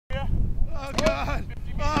Oh God!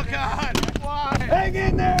 Oh God! Why? Hang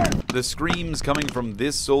in there! The screams coming from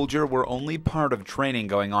this soldier were only part of training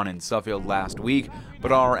going on in Suffield last week,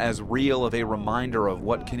 but are as real of a reminder of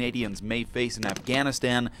what Canadians may face in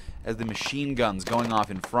Afghanistan as the machine guns going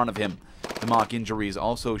off in front of him. The mock injuries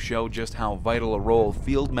also show just how vital a role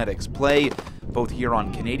field medics play, both here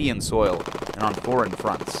on Canadian soil and on foreign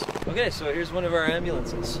fronts. Okay, so here's one of our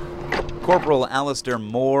ambulances. Corporal Alistair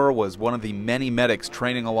Moore was one of the many medics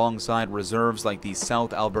training alongside reserves like the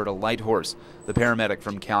South Alberta Light Horse. The paramedic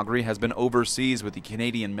from Calgary has been overseas with the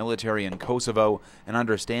Canadian military in Kosovo and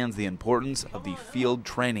understands the importance of the field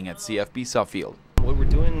training at CFB Suffield. What we're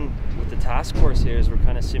doing with the task force here is we're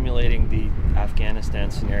kind of simulating the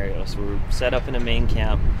Afghanistan scenario. So we're set up in a main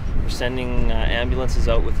camp. We're sending ambulances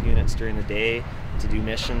out with units during the day to do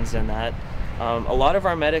missions and that. A lot of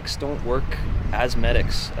our medics don't work as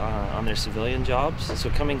medics on their civilian jobs.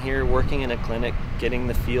 So coming here, working in a clinic, getting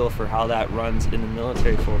the feel for how that runs in the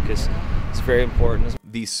military focus is very important.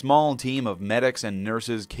 The small team of medics and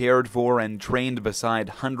nurses cared for and trained beside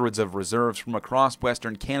hundreds of reserves from across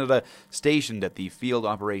Western Canada stationed at the field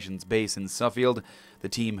operations base in Suffield. The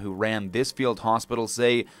team who ran this field hospital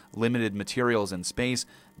say limited materials and space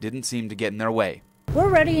didn't seem to get in their way. We're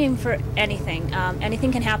readying for anything.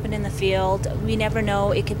 Anything can happen in the field. We never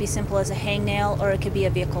know. It could be simple as a hangnail or it could be a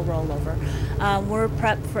vehicle rollover. We're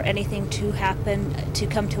prepped for anything to happen, to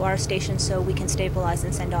come to our station so we can stabilize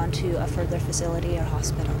and send on to a further facility or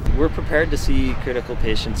hospital. We're prepared to see critical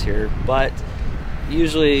patients here, but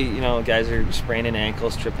usually, you know, guys are spraining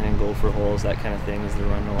ankles, tripping in gopher holes, that kind of thing as they're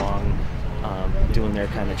running along, doing their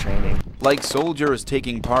kind of training. Like soldiers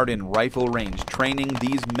taking part in rifle range training,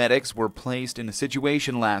 these medics were placed in a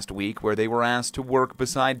situation last week where they were asked to work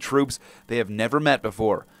beside troops they have never met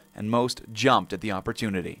before, and most jumped at the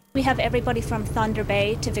opportunity. We have everybody from Thunder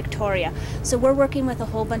Bay to Victoria, so we're working with a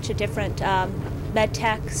whole bunch of different med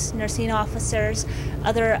techs, nursing officers,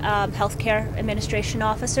 other healthcare administration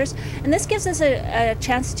officers, and this gives us a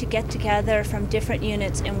chance to get together from different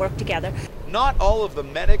units and work together. Not all of the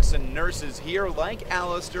medics and nurses here, like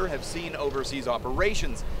Alistair, have seen overseas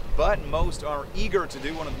operations, but most are eager to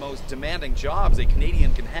do one of the most demanding jobs a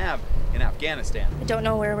Canadian can have in Afghanistan. I don't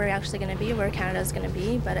know where we're actually going to be, where Canada's going to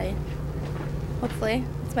be, but hopefully,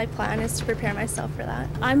 that's my plan, is to prepare myself for that.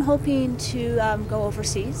 I'm hoping to go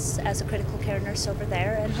overseas as a critical care nurse over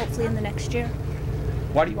there, and hopefully in the next year.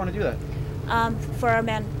 Why do you want to do that? For our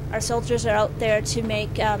men. Our soldiers are out there to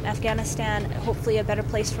make Afghanistan hopefully a better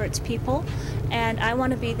place for its people, and I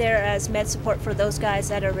want to be there as med support for those guys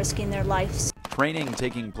that are risking their lives. Training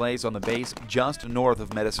taking place on the base just north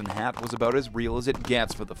of Medicine Hat was about as real as it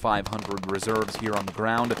gets for the 500 reserves here on the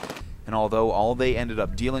ground, and although all they ended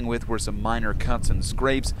up dealing with were some minor cuts and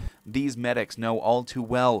scrapes, these medics know all too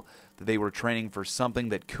well that they were training for something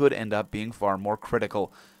that could end up being far more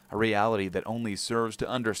critical. A reality that only serves to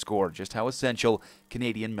underscore just how essential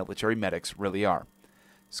Canadian military medics really are.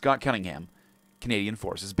 Scott Cunningham, Canadian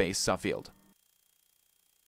Forces Base, Suffield.